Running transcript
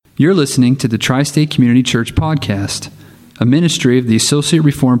You're listening to the Tri-State Community Church Podcast, a ministry of the Associate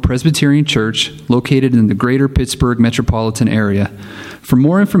Reformed Presbyterian Church located in the greater Pittsburgh metropolitan area. For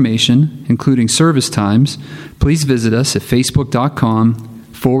more information, including service times, please visit us at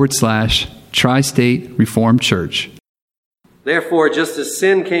facebook.com/Tri-State Reformed Church. Therefore, just as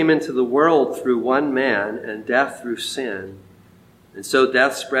sin came into the world through one man, and death through sin, and so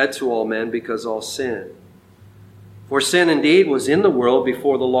death spread to all men because all sinned. For sin indeed was in the world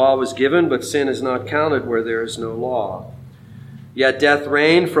before the law was given, but sin is not counted where there is no law. Yet death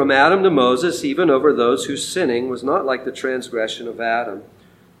reigned from Adam to Moses, even over those whose sinning was not like the transgression of Adam,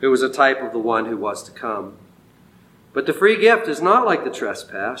 who was a type of the one who was to come. But the free gift is not like the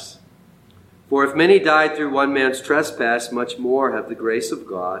trespass. For if many died through one man's trespass, much more have the grace of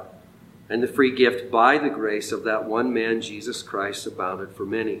God and the free gift by the grace of that one man, Jesus Christ, abounded for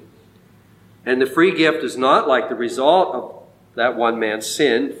many. And the free gift is not like the result of that one man's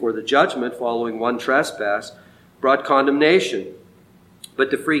sin, for the judgment following one trespass brought condemnation.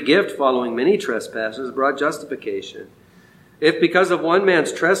 But the free gift following many trespasses brought justification. If because of one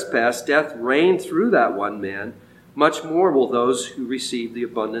man's trespass death reigned through that one man, much more will those who receive the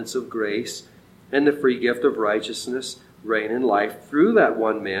abundance of grace and the free gift of righteousness reign in life through that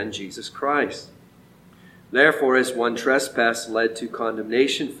one man, Jesus Christ. Therefore, as one trespass led to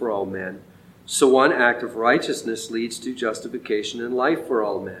condemnation for all men, so one act of righteousness leads to justification and life for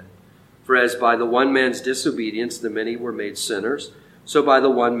all men. For as by the one man's disobedience the many were made sinners, so by the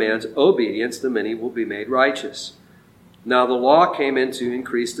one man's obedience the many will be made righteous. Now the law came in to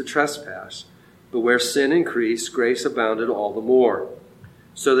increase the trespass, but where sin increased, grace abounded all the more.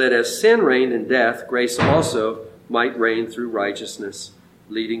 So that as sin reigned in death, grace also might reign through righteousness,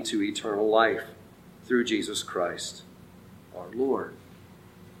 leading to eternal life, through Jesus Christ, our Lord.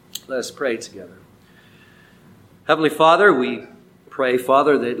 Let us pray together. Heavenly Father, we pray,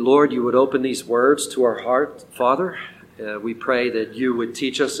 Father, that, Lord, you would open these words to our heart, Father. We pray that you would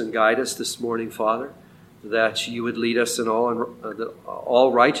teach us and guide us this morning, Father, that you would lead us in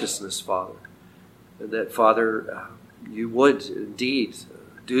all righteousness, Father, and that, Father, you would indeed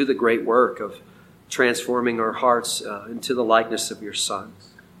do the great work of transforming our hearts into the likeness of your Son.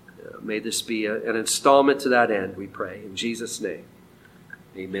 May this be an installment to that end, we pray. In Jesus' name,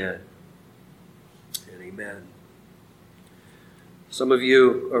 amen and amen. Some of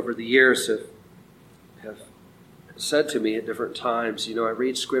you over the years have said to me at different times, I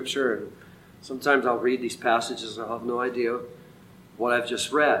read Scripture and sometimes I'll read these passages and I'll have no idea what I've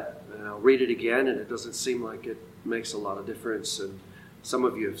just read. And I'll read it again and it doesn't seem like it makes a lot of difference. And some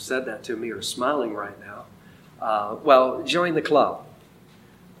of you have said that to me or are smiling right now. Well, join the club.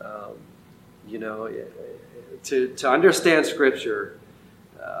 To understand Scripture,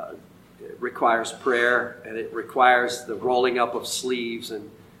 it requires prayer and it requires the rolling up of sleeves, and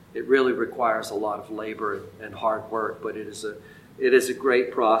it really requires a lot of labor and hard work. But it is a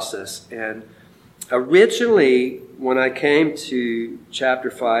great process. And originally, when I came to chapter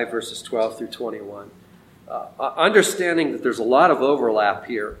 5, verses 12 through 21, understanding that there's a lot of overlap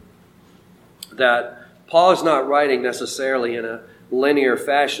here, that Paul is not writing necessarily in a linear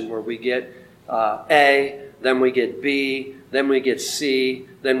fashion where we get A, then we get B, then we get C,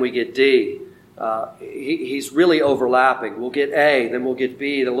 then we get D. He's really overlapping. We'll get A, then we'll get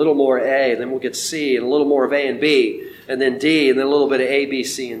B, then a little more A, then we'll get C, and a little more of A and B, and then D, and then a little bit of A, B,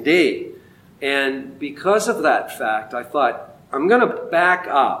 C, and D. And because of that fact, I thought, I'm going to back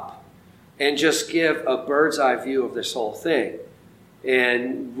up and just give a bird's eye view of this whole thing.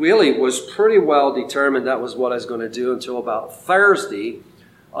 And really was pretty well determined that was what I was going to do until about Thursday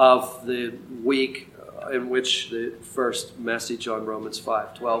of the week in which the first message on Romans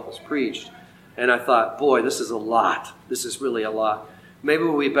 5:12 was preached. And I thought, boy, this is a lot. This is really a lot. Maybe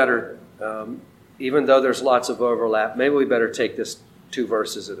we better, even though there's lots of overlap, maybe we better take this 2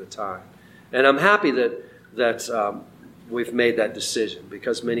 verses at a time. And I'm happy that we've made that decision,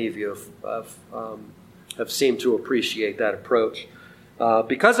 because many of you have seemed to appreciate that approach.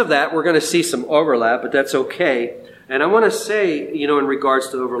 Because of that, we're going to see some overlap, but that's okay. And I want to say, in regards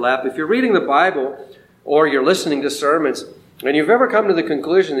to overlap, if you're reading the Bible or you're listening to sermons and you've ever come to the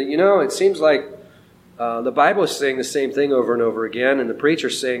conclusion that, it seems like the Bible is saying the same thing over and over again and the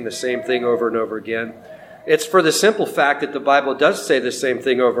preacher's saying the same thing over and over again, it's for the simple fact that the Bible does say the same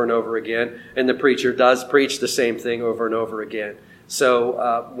thing over and over again and the preacher does preach the same thing over and over again.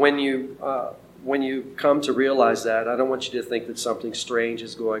 So when you come to realize that, I don't want you to think that something strange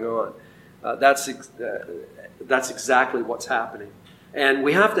is going on. That's exactly what's happening. And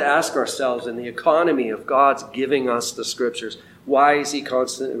we have to ask ourselves, in the economy of God's giving us the Scriptures, Why is he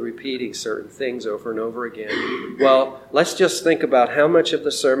constantly repeating certain things over and over again? Well, let's just think about how much of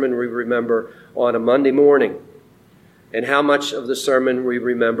the sermon we remember on a Monday morning and how much of the sermon we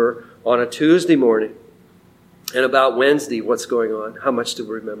remember on a Tuesday morning. And about Wednesday, what's going on? How much do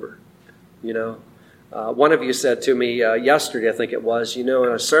we remember? One of you said to me yesterday, I think it was, in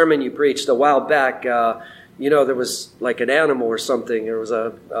a sermon you preached a while back, there was like an animal or something. There was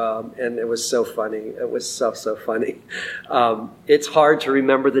and it was so funny. It was so funny. It's hard to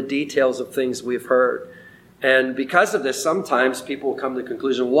remember the details of things we've heard. And because of this, sometimes people come to the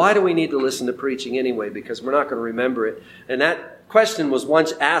conclusion, why do we need to listen to preaching anyway? Because we're not going to remember it. And that question was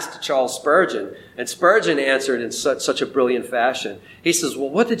once asked to Charles Spurgeon. And Spurgeon answered in such a brilliant fashion. He says, well,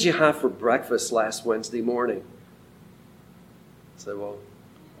 what did you have for breakfast last Wednesday morning? I said, well,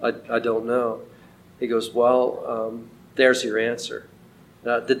 I don't know. He goes, well, there's your answer.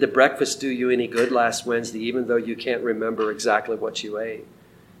 Did the breakfast do you any good last Wednesday, even though you can't remember exactly what you ate?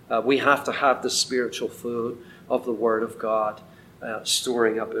 We have to have the spiritual food of the Word of God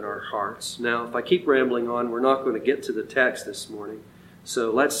storing up in our hearts. Now, if I keep rambling on, we're not going to get to the text this morning.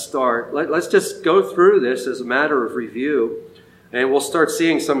 So let's start. Let's just go through this as a matter of review, and we'll start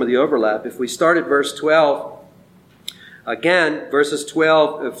seeing some of the overlap. If we start at verse 12, again, verses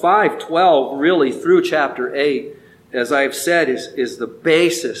 5:12, really through chapter 8, as I've said, is the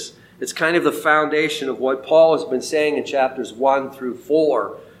basis. It's kind of the foundation of what Paul has been saying in chapters 1 through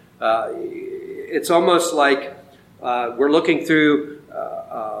 4. It's almost like we're looking through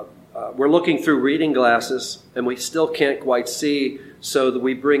reading glasses, and we still can't quite see, so that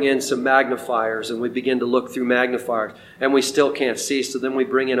we bring in some magnifiers, and we begin to look through magnifiers, and we still can't see, so then we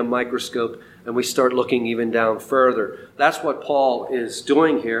bring in a microscope, and we start looking even down further. That's what Paul is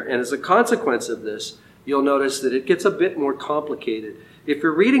doing here, and as a consequence of this, you'll notice that it gets a bit more complicated. If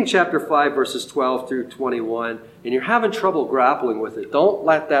you're reading chapter 5, verses 12 through 21, and you're having trouble grappling with it, don't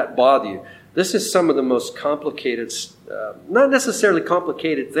let that bother you. This is some of the most complicated, not necessarily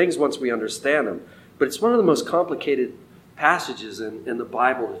complicated things once we understand them, but it's one of the most complicated passages in the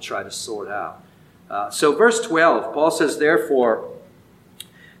Bible to try to sort out. So verse 12, Paul says, therefore,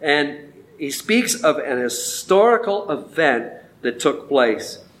 and he speaks of an historical event that took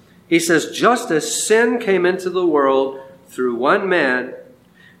place. He says, just as sin came into the world through one man,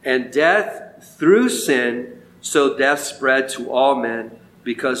 and death through sin, so death spread to all men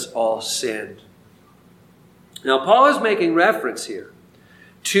because all sinned. Now, Paul is making reference here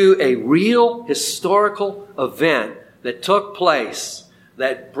to a real historical event that took place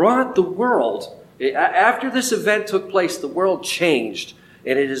that brought the world. After this event took place, the world changed.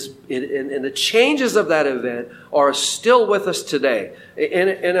 And and the changes of that event are still with us today.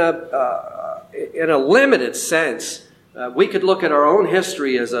 In a limited sense, we could look at our own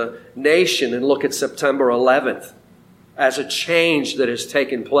history as a nation and look at September 11th as a change that has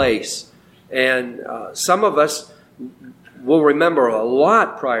taken place. And some of us will remember a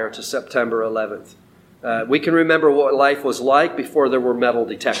lot prior to September 11th. We can remember what life was like before there were metal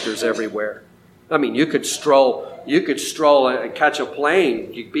detectors everywhere. I mean, you could stroll and catch a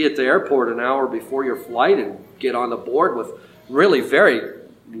plane. You'd be at the airport an hour before your flight and get on the board with really very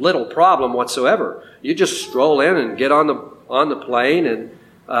little problem whatsoever. You just stroll in and get on the plane, and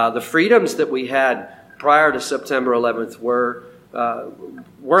the freedoms that we had prior to September 11th were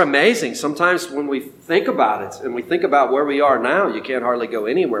amazing. Sometimes when we think about it and we think about where we are now, you can't hardly go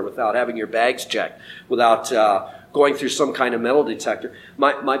anywhere without having your bags checked, without going through some kind of metal detector.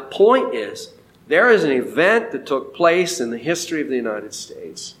 My point is, there is an event that took place in the history of the United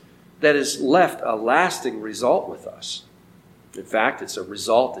States that has left a lasting result with us. In fact, it's a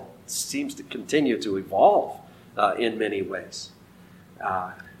result that seems to continue to evolve in many ways.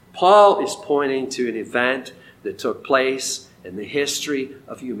 Paul is pointing to an event that took place in the history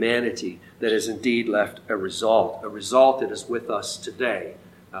of humanity that has indeed left a result that is with us today,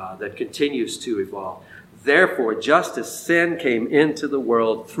 that continues to evolve. Therefore, just as sin came into the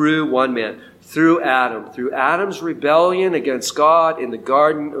world through one man, through Adam's rebellion against God in the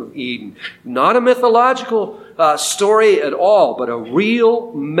Garden of Eden. Not a mythological story at all, but a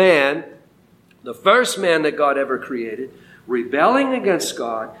real man, the first man that God ever created, rebelling against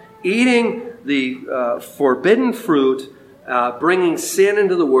God, eating the forbidden fruit, bringing sin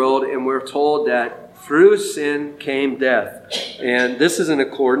into the world, and we're told that through sin came death. And this is in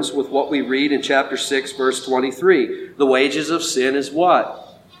accordance with what we read in chapter 6, verse 23. The wages of sin is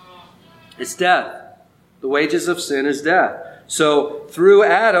what? It's death. The wages of sin is death. So through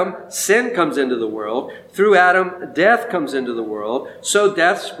Adam, sin comes into the world. Through Adam, death comes into the world. So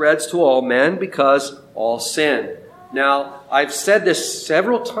death spreads to all men because all sin. Now, I've said this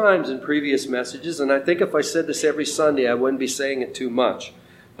several times in previous messages, and I think if I said this every Sunday, I wouldn't be saying it too much.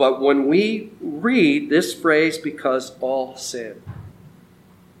 But when we read this phrase, because all sin,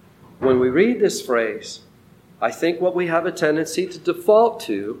 when we read this phrase, I think what we have a tendency to default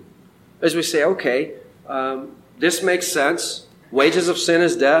to is we say, okay, this makes sense. Wages of sin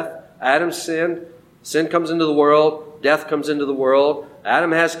is death. Adam sinned. Sin comes into the world. Death comes into the world.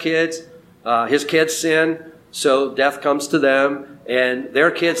 Adam has kids. His kids sin. So death comes to them, and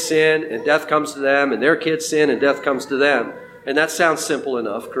their kids sin, and death comes to them, and their kids sin, and death comes to them. And that sounds simple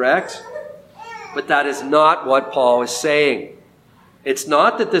enough, correct? But that is not what Paul is saying. It's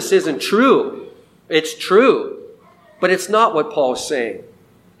not that this isn't true. It's true. But it's not what Paul is saying.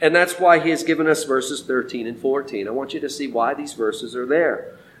 And that's why he has given us verses 13 and 14. I want you to see why these verses are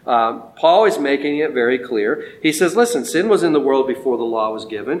there. Paul is making it very clear. He says, listen, sin was in the world before the law was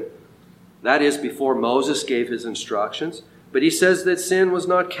given. That is, before Moses gave his instructions. But he says that sin was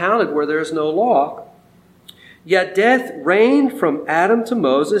not counted where there is no law. Yet death reigned from Adam to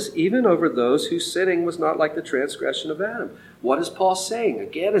Moses, even over those whose sinning was not like the transgression of Adam. What is Paul saying?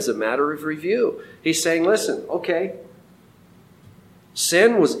 Again, as a matter of review. He's saying, listen, okay,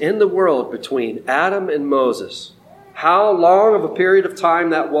 sin was in the world between Adam and Moses. How long of a period of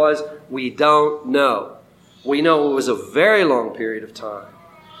time that was, we don't know. We know it was a very long period of time.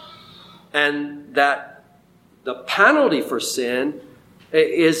 And that the penalty for sin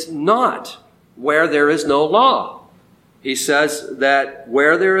is not where there is no law. He says that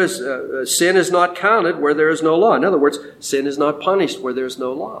where there is sin is not counted where there is no law. In other words, sin is not punished where there is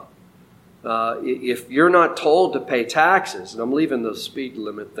no law. If you're not told to pay taxes, and I'm leaving the speed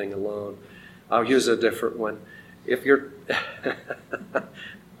limit thing alone. I'll use a different one. If you're...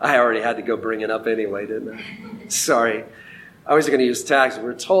 I already had to go bring it up anyway, didn't I? Sorry. I was going to use taxes.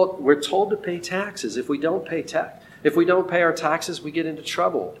 We're told to pay taxes. If we don't pay our taxes, we get into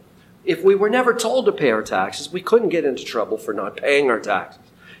trouble. If we were never told to pay our taxes, we couldn't get into trouble for not paying our taxes.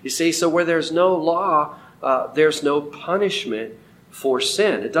 You see, so where there's no law, there's no punishment for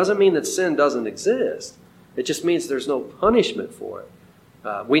sin. It doesn't mean that sin doesn't exist. It just means there's no punishment for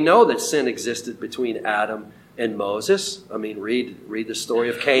it. We know that sin existed between Adam and Moses. I mean, read the story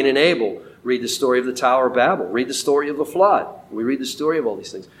of Cain and Abel. Read the story of the Tower of Babel. Read the story of the flood. We read the story of all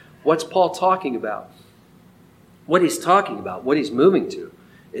these things. What's Paul talking about? What he's talking about, what he's moving to,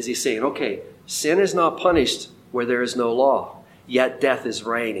 is he's saying, okay, sin is not punished where there is no law, yet death is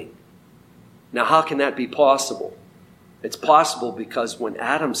reigning. Now, how can that be possible? It's possible because when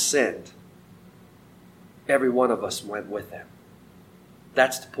Adam sinned, every one of us went with him.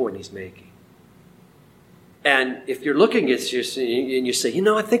 That's the point he's making. And if you're looking at you and you say,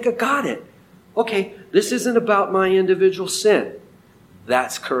 I think I got it. Okay, this isn't about my individual sin.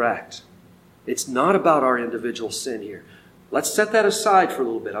 That's correct. It's not about our individual sin here. Let's set that aside for a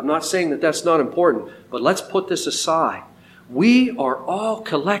little bit. I'm not saying that that's not important, but let's put this aside. We are all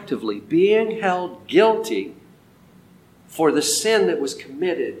collectively being held guilty for the sin that was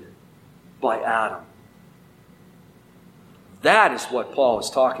committed by Adam. That is what Paul is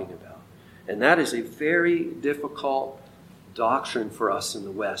talking about. And that is a very difficult doctrine for us in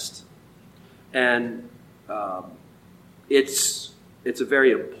the West. And it's a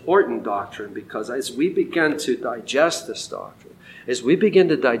very important doctrine because as we begin to digest this doctrine, as we begin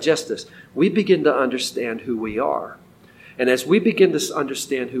to digest this, we begin to understand who we are. And as we begin to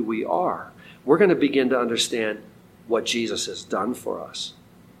understand who we are, we're going to begin to understand what Jesus has done for us.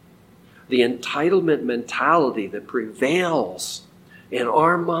 The entitlement mentality that prevails in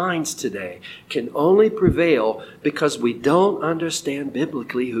our minds today can only prevail because we don't understand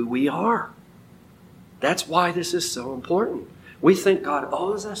biblically who we are. That's why this is so important. We think God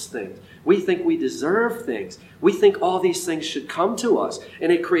owes us things. We think we deserve things. We think all these things should come to us.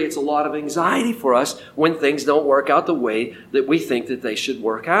 And it creates a lot of anxiety for us when things don't work out the way that we think that they should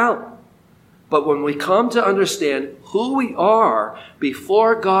work out. But when we come to understand who we are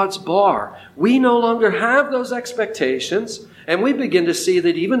before God's bar, we no longer have those expectations, and we begin to see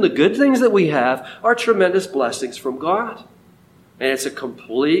that even the good things that we have are tremendous blessings from God. And it's a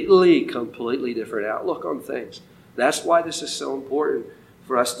completely different outlook on things. That's why this is so important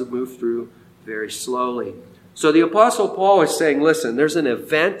for us to move through very slowly. So the Apostle Paul is saying, listen, there's an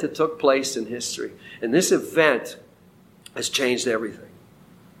event that took place in history, and this event has changed everything.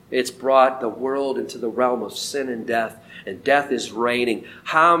 It's brought the world into the realm of sin and death is reigning.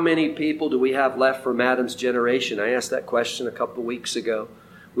 How many people do we have left from Adam's generation? I asked that question a couple of weeks ago.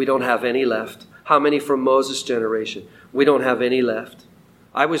 We don't have any left. How many from Moses' generation? We don't have any left.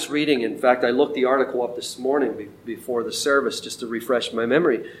 I was reading, in fact, I looked the article up this morning before the service just to refresh my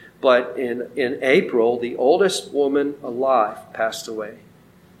memory. But in April, the oldest woman alive passed away.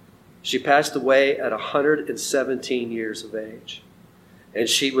 She passed away at 117 years of age. And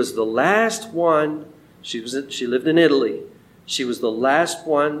she was the last one, she lived in Italy. She was the last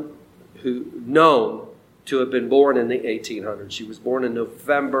one known to have been born in the 1800s. She was born in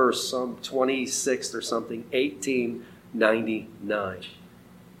November, some 26th or something, 1899.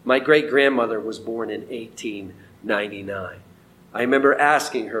 My great-grandmother was born in 1899. I remember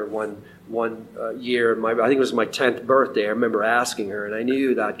asking her one year, I think it was my 10th birthday, I remember asking her, and I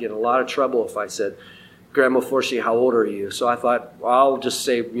knew that I'd get in a lot of trouble if I said, Grandma Forshee, how old are you? So I thought, well, I'll just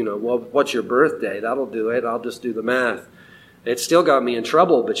say, well, what's your birthday? That'll do it. I'll just do the math. It still got me in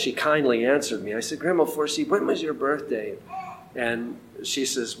trouble, but she kindly answered me. I said, Grandma Forshee, when was your birthday? And she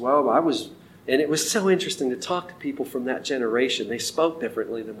says, well, and it was so interesting to talk to people from that generation. They spoke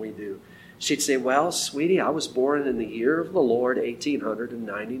differently than we do. She'd say, well, sweetie, I was born in the year of the Lord,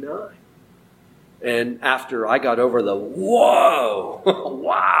 1899. And after I got over the, whoa,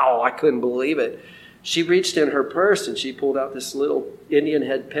 wow, I couldn't believe it, she reached in her purse and she pulled out this little Indian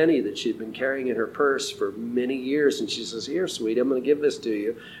head penny that she'd been carrying in her purse for many years. And she says, here, sweetie, I'm going to give this to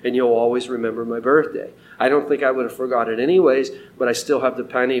you, and you'll always remember my birthday. I don't think I would have forgot it anyways, but I still have the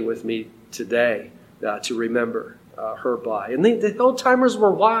penny with me today to remember her by. And the old-timers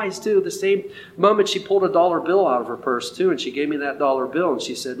were wise, too. The same moment she pulled a dollar bill out of her purse, too, and she gave me that dollar bill, and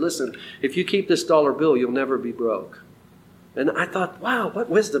she said, listen, if you keep this dollar bill, you'll never be broke. And I thought, wow, what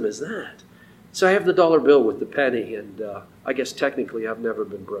wisdom is that? So I have the dollar bill with the penny, and I guess technically I've never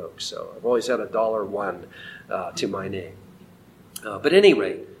been broke. So I've always had $1 to my name. But at any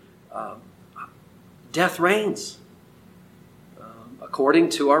rate, death reigns. According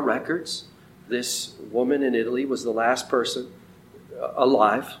to our records, this woman in Italy was the last person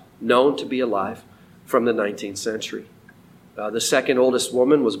alive, known to be alive, from the 19th century. The second oldest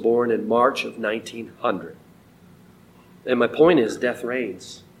woman was born in March of 1900. And my point is, death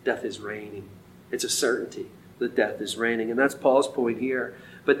reigns. Death is reigning. It's a certainty that death is reigning. And that's Paul's point here.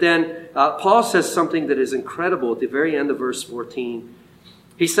 But then Paul says something that is incredible at the very end of verse 14.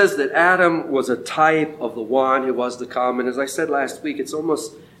 He says that Adam was a type of the one who was to come. And as I said last week, it's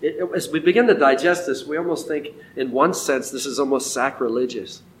almost, as we begin to digest this, we almost think, in one sense, this is almost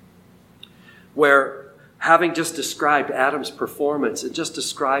sacrilegious. Where, having just described Adam's performance and just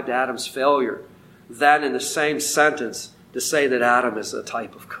described Adam's failure, then in the same sentence, to say that Adam is a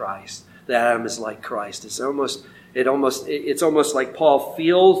type of Christ, that Adam is like Christ. It's almost like Paul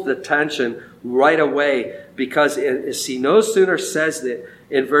feels the tension right away, because he no sooner says that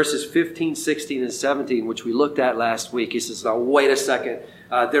in verses 15, 16, and 17, which we looked at last week, he says, now wait a second,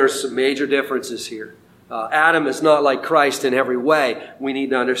 there are some major differences here. Adam is not like Christ in every way. We need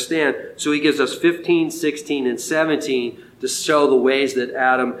to understand. So he gives us 15, 16, and 17 to show the ways that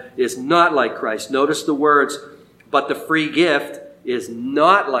Adam is not like Christ. Notice the words, but the free gift is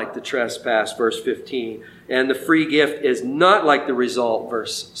not like the trespass, verse 15. And the free gift is not like the result,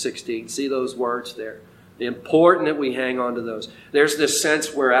 verse 16. See those words there? Important that we hang on to those. There's this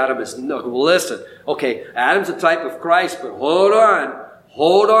sense where Adam is, no, listen, okay, Adam's a type of Christ, but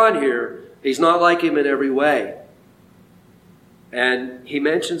hold on here. He's not like him in every way. And he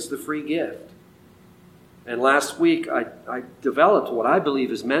mentions the free gift. And last week, I developed what I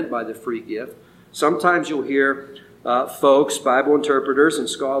believe is meant by the free gift. Sometimes you'll hear folks, Bible interpreters and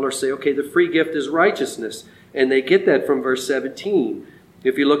scholars say, okay, the free gift is righteousness. And they get that from verse 17.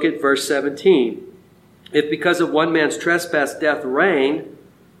 If you look at verse 17, if because of one man's trespass death reigned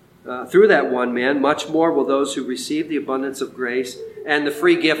through that one man, much more will those who receive the abundance of grace and the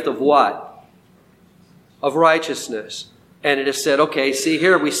free gift of what? Of righteousness. And it is said, okay, see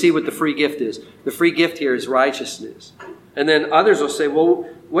here, we see what the free gift is. The free gift here is righteousness. And then others will say, well,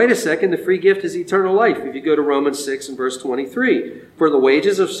 wait a second, the free gift is eternal life. If you go to Romans 6 and verse 23, for the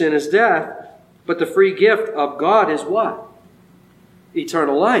wages of sin is death, but the free gift of God is what?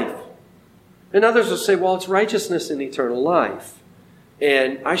 Eternal life. And others will say, well, it's righteousness and eternal life.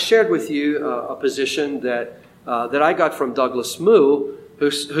 And I shared with you a position that I got from Douglas Moo,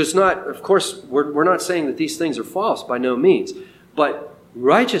 who's not, of course, we're not saying that these things are false, by no means. But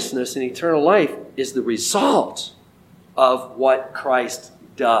righteousness and eternal life is the result of what Christ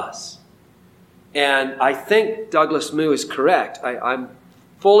does. And I think Douglas Moo is correct. I'm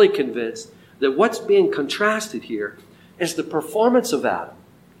fully convinced that what's being contrasted here is the performance of Adam,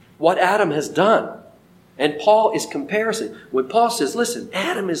 what Adam has done. And Paul is comparing. When Paul says, listen,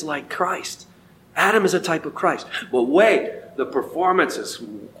 Adam is like Christ. Adam is a type of Christ. But wait, the performance is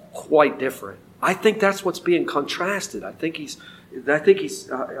quite different. I think that's what's being contrasted. I think he's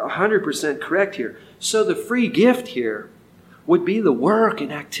 100% correct here. So the free gift here would be the work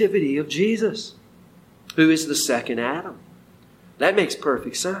and activity of Jesus, who is the second Adam. That makes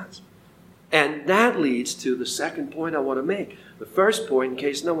perfect sense. And that leads to the second point I want to make. The first point, in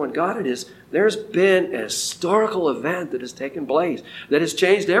case no one got it, is there's been a historical event that has taken place that has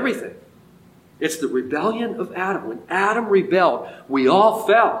changed everything. It's the rebellion of Adam. When Adam rebelled, we all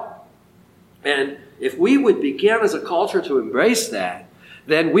fell. And if we would begin as a culture to embrace that,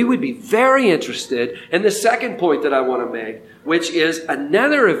 then we would be very interested in the second point that I want to make, which is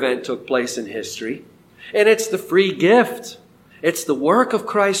another event took place in history, and it's the free gift. It's the work of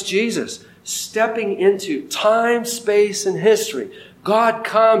Christ Jesus stepping into time, space, and history. God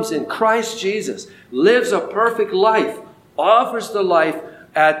comes in Christ Jesus, lives a perfect life, offers the life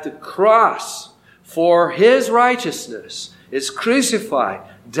at the cross for His righteousness, is crucified,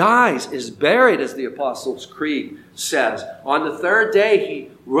 dies, is buried, as the Apostles' Creed says. On the third day, He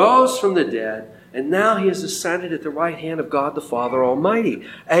rose from the dead, and now He has ascended at the right hand of God the Father Almighty.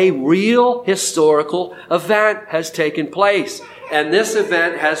 A real historical event has taken place. And this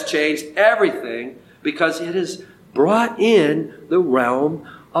event has changed everything because it has brought in the realm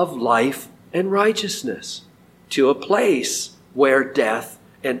of life and righteousness to a place where death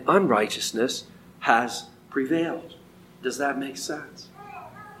and unrighteousness has prevailed. Does that make sense?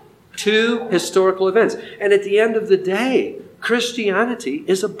 Two historical events. And at the end of the day, Christianity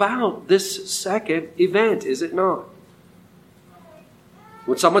is about this second event, is it not?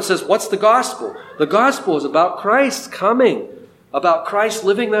 When someone says, what's the gospel? The gospel is about Christ coming, about Christ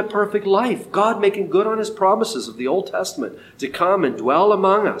living that perfect life, God making good on His promises of the Old Testament to come and dwell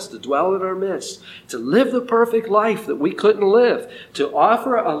among us, to dwell in our midst, to live the perfect life that we couldn't live, to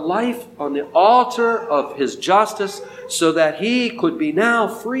offer a life on the altar of His justice so that He could be now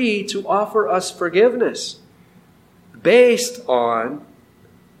free to offer us forgiveness based on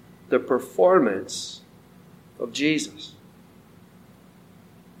the performance of Jesus.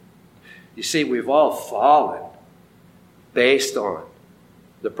 You see, we've all fallen based on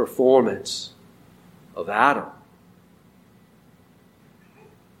the performance of Adam.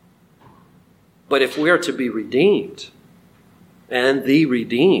 But if we are to be redeemed, and the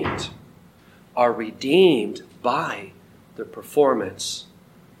redeemed are redeemed by the performance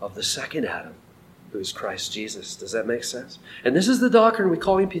of the second Adam, who is Christ Jesus. Does that make sense? And this is the doctrine we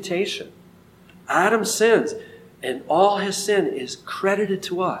call imputation. Adam sins, and all his sin is credited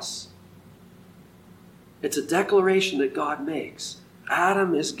to us. It's a declaration that God makes.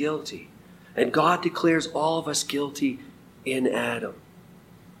 Adam is guilty, and God declares all of us guilty in Adam.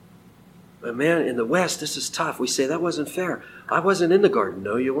 But man, in the West, this is tough. We say, that wasn't fair. I wasn't in the garden.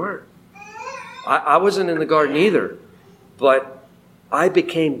 No, you weren't. I wasn't in the garden either, but I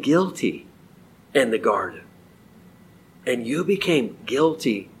became guilty in the garden. And you became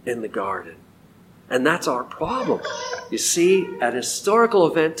guilty in the garden. And that's our problem. You see, an historical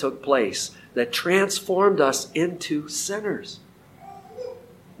event took place that transformed us into sinners.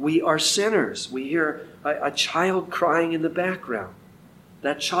 We are sinners. We hear a child crying in the background.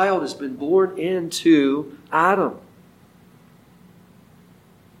 That child has been born into Adam.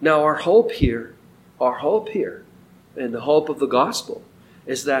 Now our hope here, and the hope of the gospel,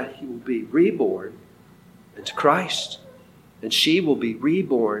 is that he will be reborn into Christ. And she will be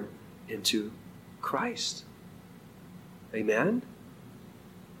reborn into Christ. Amen?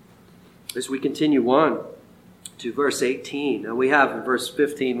 As we continue on to verse 18, and we have in verse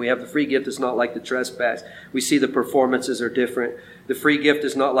 15, we have the free gift is not like the trespass. We see the performances are different. The free gift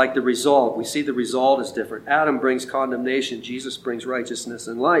is not like the result. We see the result is different. Adam brings condemnation. Jesus brings righteousness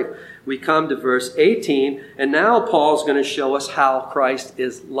and life. We come to verse 18, and now Paul's going to show us how Christ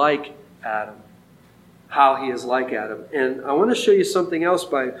is like Adam. How he is like Adam. And I want to show you something else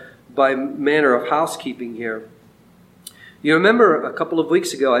by manner of housekeeping here. You remember a couple of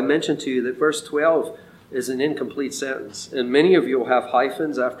weeks ago I mentioned to you that verse 12 is an incomplete sentence. And many of you will have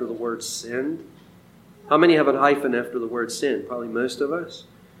hyphens after the word sinned. How many have a hyphen after the word sin? Probably most of us.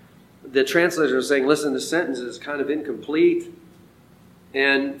 The translators are saying, listen, the sentence is kind of incomplete.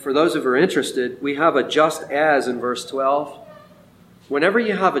 And for those of you who are interested, we have a just as in verse 12. Whenever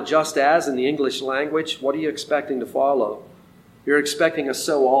you have a just as in the English language, what are you expecting to follow? You're expecting a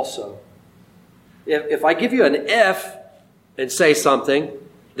so also. If I give you an if and say something,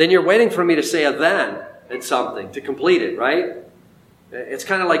 then you're waiting for me to say a then and something to complete it, right? It's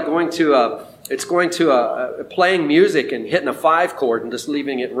kind of like going to playing music and hitting a 5 chord and just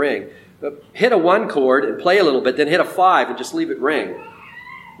leaving it ring. Hit a 1 chord and play a little bit, then hit a 5 and just leave it ring.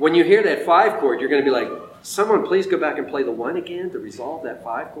 When you hear that 5 chord, you're going to be like, Someone please go back and play the 1 again to resolve that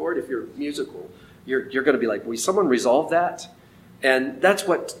 5 chord. If you're musical, you're going to be like, will someone resolve that? And that's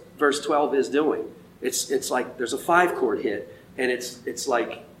what verse 12 is doing. It's like there's a 5 chord hit, and it's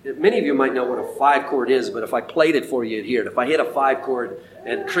like, many of you might know what a 5 chord is, but if I played it for you, you'd hear it. If I hit a 5 chord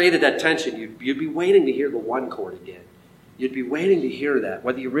and created that tension, you'd be waiting to hear the 1 chord again. You'd be waiting to hear that,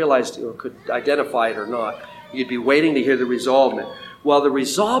 whether you realized or could identify it or not. You'd be waiting to hear the resolvement. Well, the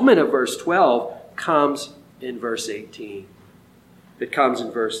resolvement of verse 12 comes in verse 18. It comes in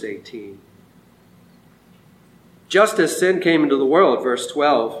verse 18. Just as sin came into the world, verse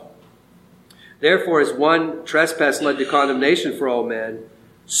 12, therefore as one trespass led to condemnation for all men,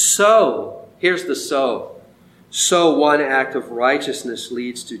 so, here's the so one act of righteousness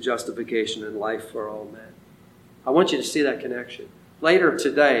leads to justification and life for all men. I want you to see that connection. Later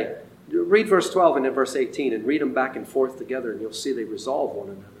today, read verse 12 and then verse 18 and read them back and forth together, and you'll see they resolve one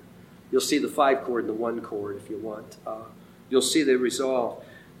another. You'll see the 5 chord and the 1 chord if you want. You'll see they resolve.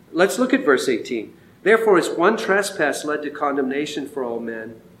 Let's look at verse 18. Therefore, as one trespass led to condemnation for all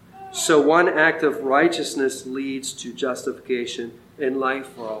men, so one act of righteousness leads to justification and life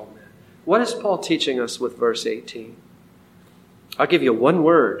for all men. What is Paul teaching us with verse 18? I'll give you one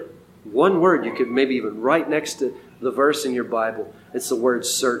word. One word you could maybe even write next to the verse in your Bible. It's the word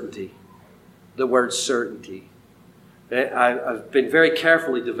certainty. The word certainty. I've been very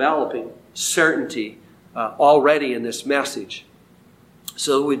carefully developing certainty already in this message,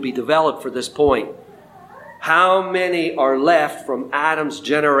 so it would be developed for this point. How many are left from Adam's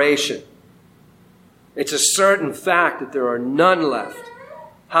generation? It's a certain fact that there are none left.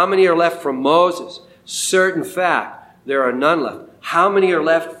 How many are left from Moses? Certain fact, there are none left. How many are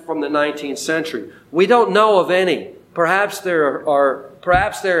left from the 19th century? We don't know of any. Perhaps there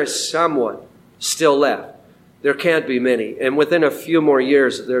is someone still left. There can't be many. And within a few more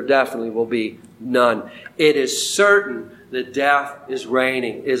years, there definitely will be none. It is certain that death is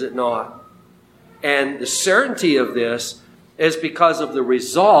reigning, is it not? And the certainty of this is because of the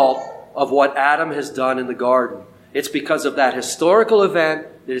result of what Adam has done in the garden. It's because of that historical event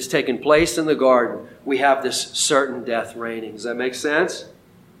that has taken place in the garden. We have this certain death reigning. Does that make sense?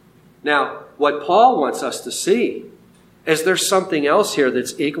 Now, what Paul wants us to see is there's something else here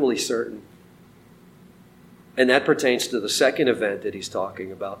that's equally certain. And that pertains to the second event that he's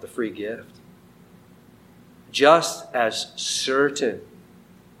talking about, the free gift. Just as certain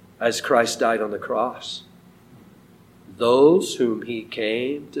as Christ died on the cross, those whom he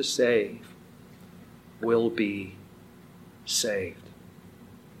came to save will be saved.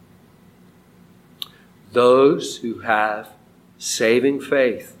 Those who have saving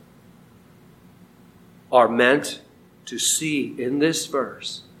faith are meant to see in this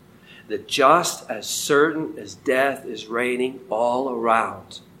verse that just as certain as death is reigning all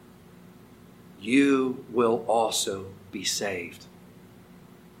around, you will also be saved.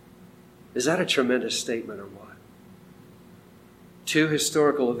 Is that a tremendous statement or what? 2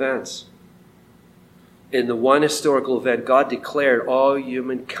 historical events. In the one historical event, God declared all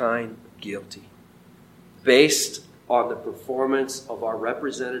humankind guilty based on the performance of our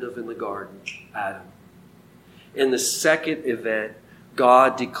representative in the garden, Adam. In the second event,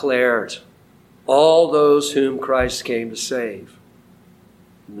 God declared all those whom Christ came to save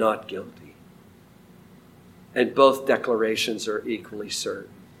not guilty. And both declarations are equally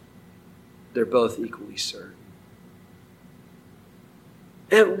certain. They're both equally certain.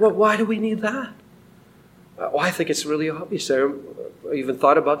 And why do we need that? Well, I think it's really obvious. I even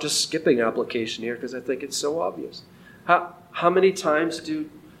thought about just skipping application here because I think it's so obvious. How many times do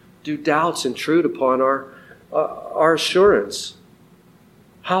doubts intrude upon our assurance?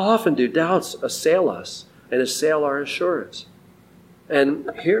 How often do doubts assail us and assail our assurance? And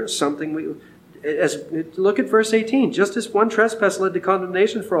here's something look at verse 18. Just as one trespass led to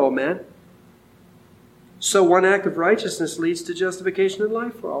condemnation for all men, so one act of righteousness leads to justification and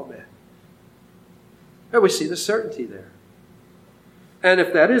life for all men. And we see the certainty there. And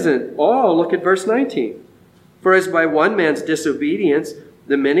if that isn't all, look at verse 19. For as by one man's disobedience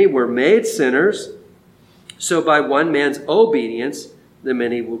the many were made sinners, so by one man's obedience the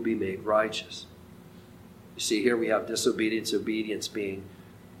many will be made righteous. You see, here we have disobedience, obedience being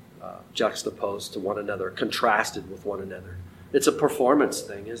juxtaposed to one another, contrasted with one another. It's a performance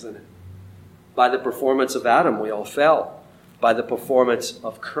thing, isn't it? By the performance of Adam, we all fell. By the performance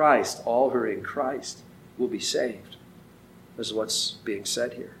of Christ, all who are in Christ will be saved. This is what's being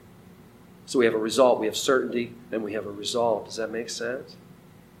said here. So we have a result. We have certainty and we have a result. Does that make sense?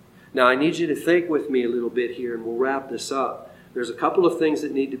 Now, I need you to think with me a little bit here, and we'll wrap this up. There's a couple of things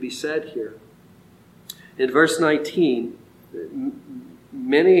that need to be said here. In verse 19,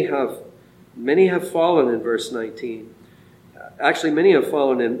 many have Many have fallen in verse 19. Actually, many have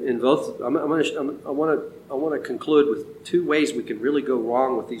fallen in both. I want to conclude with two ways we can really go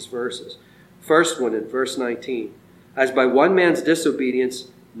wrong with these verses. First one in verse 19. As by one man's disobedience,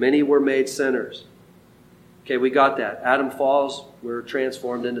 many were made sinners. Okay, we got that. Adam falls, we're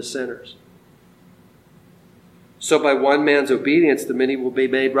transformed into sinners. So by one man's obedience, the many will be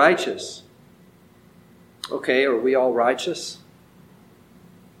made righteous. Okay, are we all righteous?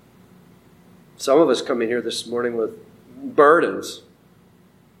 Some of us come in here this morning with burdens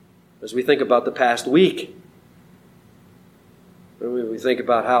as we think about the past week. We think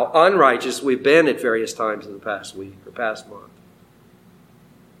about how unrighteous we've been at various times in the past week or past month.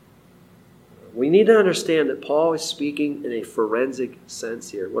 We need to understand that Paul is speaking in a forensic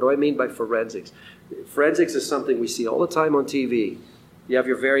sense here. What do I mean by forensics? Forensics is something we see all the time on TV. You have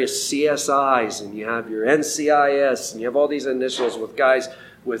your various CSIs and you have your NCIS and you have all these initials with guys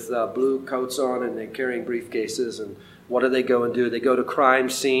with blue coats on and they're carrying briefcases. And what do they go and do? They go to crime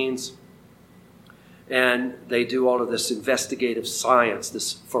scenes and they do all of this investigative science,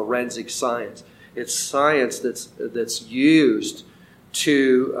 this forensic science. It's science that's used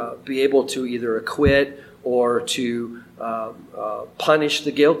to be able to either acquit or to punish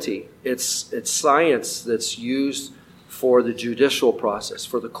the guilty. It's science that's used for the judicial process,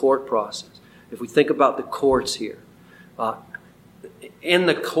 for the court process. If we think about the courts here, in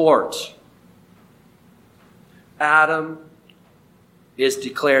the court, Adam is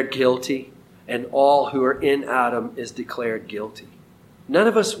declared guilty, and all who are in Adam is declared guilty. None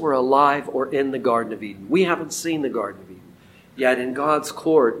of us were alive or in the Garden of Eden. We haven't seen the Garden of Eden. Yet in God's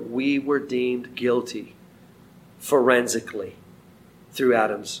court, we were deemed guilty forensically through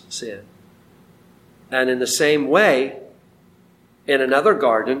Adam's sin. And in the same way, in another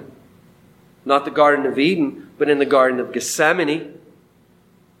garden, not the Garden of Eden, but in the Garden of Gethsemane,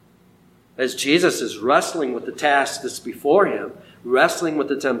 as Jesus is wrestling with the task that's before him, wrestling with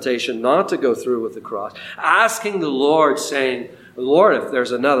the temptation not to go through with the cross, asking the Lord, saying, Lord, if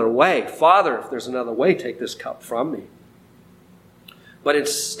there's another way, Father, if there's another way, take this cup from me. But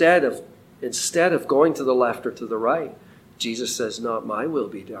instead of going to the left or to the right, Jesus says, not my will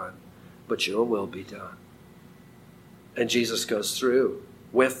be done, but your will be done. And Jesus goes through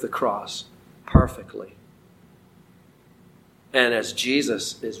with the cross perfectly. And as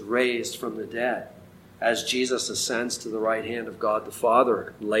Jesus is raised from the dead, as Jesus ascends to the right hand of God the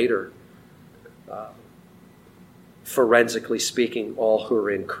Father later, forensically speaking, all who are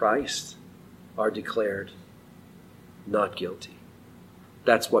in Christ are declared not guilty.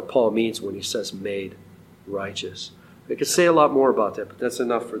 That's what Paul means when he says made righteous. I could say a lot more about that, but that's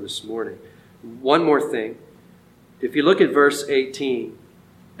enough for this morning. One more thing. If you look at verse 18,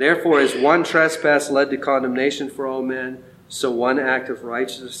 therefore as one trespass led to condemnation for all men, so one act of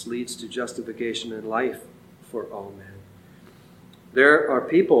righteousness leads to justification and life for all men. There are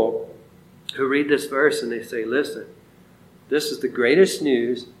people who read this verse and they say, listen, this is the greatest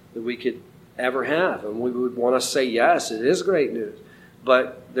news that we could ever have. And we would want to say, yes, it is great news.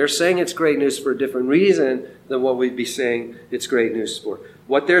 But they're saying it's great news for a different reason than what we'd be saying it's great news for.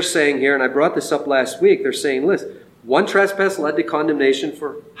 What they're saying here, and I brought this up last week, they're saying, listen, one trespass led to condemnation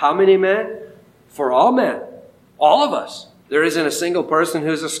for how many men? For all men. All of us. There isn't a single person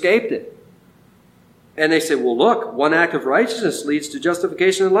who's escaped it. And they say, well, look, one act of righteousness leads to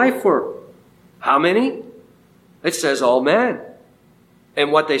justification and life for how many? It says all men.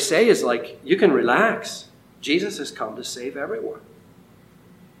 And what they say is like, you can relax. Jesus has come to save everyone.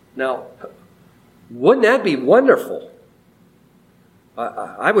 Now, wouldn't that be wonderful?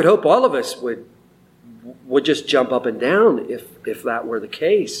 I would hope all of us would just jump up and down if that were the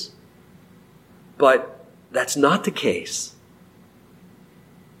case. But that's not the case.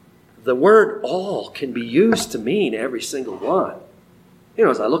 The word all can be used to mean every single one. You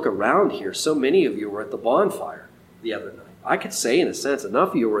know, as I look around here, so many of you were at the bonfire the other night. I could say, in a sense, enough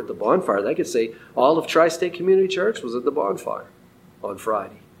of you were at the bonfire that I could say all of Tri-State Community Church was at the bonfire on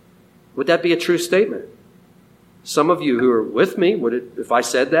Friday. Would that be a true statement? Some of you who are with me, would it, if I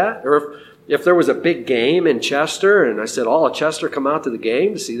said that? Or if there was a big game in Chester and I said, all of Chester come out to the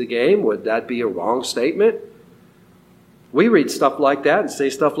game to see the game, would that be a wrong statement? We read stuff like that and say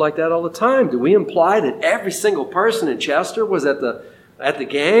stuff like that all the time. Do we imply that every single person in Chester was at the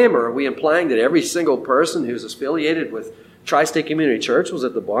game? Or are we implying that every single person who's affiliated with Tri-State Community Church was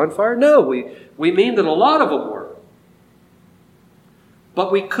at the bonfire? No, we mean that a lot of them were.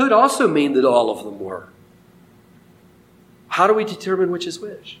 But we could also mean that all of them were. How do we determine which is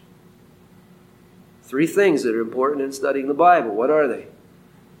which? 3 things that are important in studying the Bible. What are they?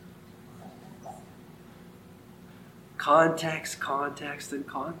 Context, context, and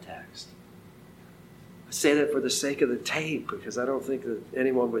context. I say that for the sake of the tape, because I don't think that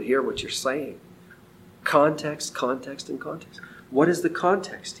anyone would hear what you're saying. Context, context, and context. What is the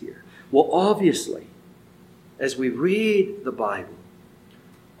context here? Well, obviously, as we read the Bible,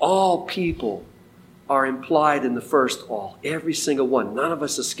 all people are implied in the first all. Every single one. None of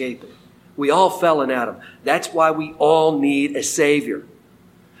us escape it. We all fell in Adam. That's why we all need a Savior.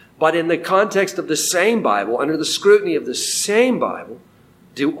 But in the context of the same Bible, under the scrutiny of the same Bible,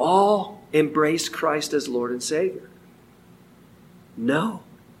 do all embrace Christ as Lord and Savior? No.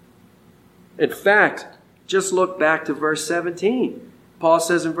 In fact, just look back to verse 17. Paul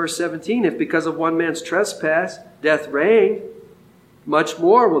says in verse 17, if because of one man's trespass death reigned, much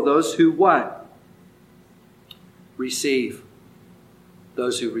more will those who what? Receive.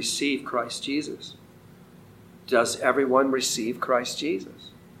 Those who receive Christ Jesus. Does everyone receive Christ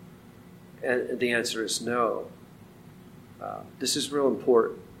Jesus? And the answer is no. This is real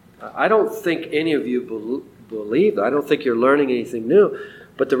important. I don't think any of you believe that. I don't think you're learning anything new.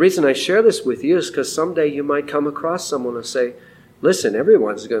 But the reason I share this with you is because someday you might come across someone and say, listen,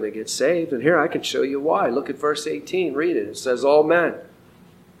 everyone's going to get saved. And here I can show you why. Look at verse 18. Read it. It says, all men. You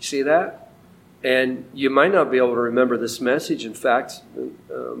see that? And you might not be able to remember this message. In fact,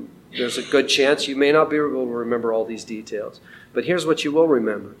 there's a good chance you may not be able to remember all these details. But here's what you will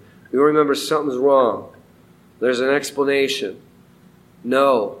remember. You'll remember something's wrong. There's an explanation.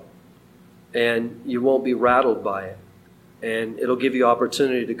 No. And you won't be rattled by it. And it'll give you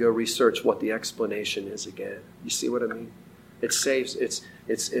opportunity to go research what the explanation is again. You see what I mean? It saves.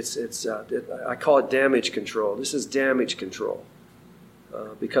 I call it damage control. This is damage control.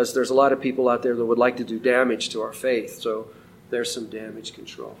 Because there's a lot of people out there that would like to do damage to our faith. So there's some damage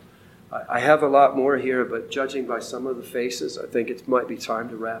control. I have a lot more here, but judging by some of the faces, I think it might be time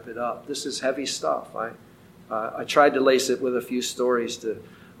to wrap it up. This is heavy stuff. I tried to lace it with a few stories to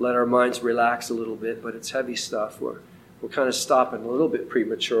let our minds relax a little bit, but it's heavy stuff. We're kind of stopping a little bit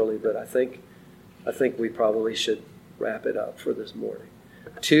prematurely, but I think we probably should wrap it up for this morning.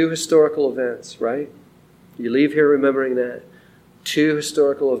 2 historical events, right? You leave here remembering that. 2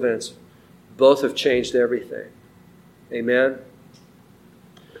 historical events. Both have changed everything. Amen?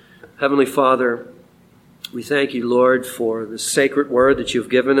 Heavenly Father, we thank you, Lord, for the sacred word that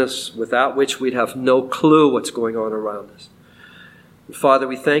you've given us, without which we'd have no clue what's going on around us. And Father,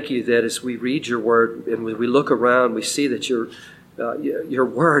 we thank you that as we read your word and we look around, we see that your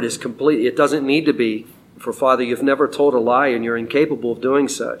word is complete. It doesn't need to be. For Father, you've never told a lie and you're incapable of doing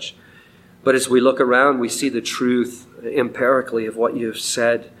such. But as we look around, we see the truth empirically of what you've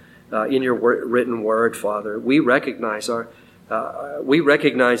said in your written word, Father. We recognize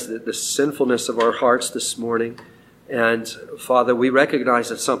the sinfulness of our hearts this morning. And Father, we recognize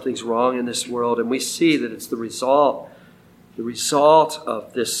that something's wrong in this world. And we see that it's the result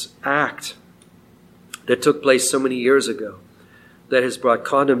of this act that took place so many years ago that has brought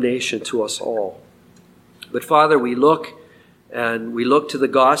condemnation to us all. But Father, we look to the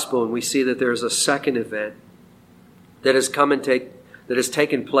gospel and we see that there's a second event that has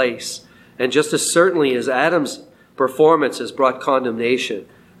taken place. And just as certainly as Adam's performance has brought condemnation,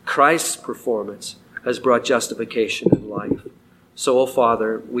 Christ's performance has brought justification and life. So, oh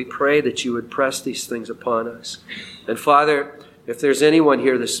Father, we pray that you would press these things upon us. And Father, if there's anyone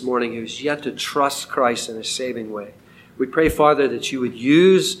here this morning who's yet to trust Christ in a saving way, we pray, Father, that you would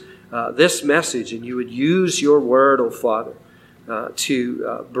use this message and you would use your word, oh Father,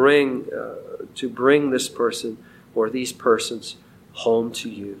 to bring this person or these persons home to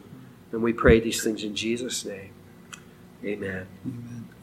you. And we pray these things in Jesus' name. Amen. Amen.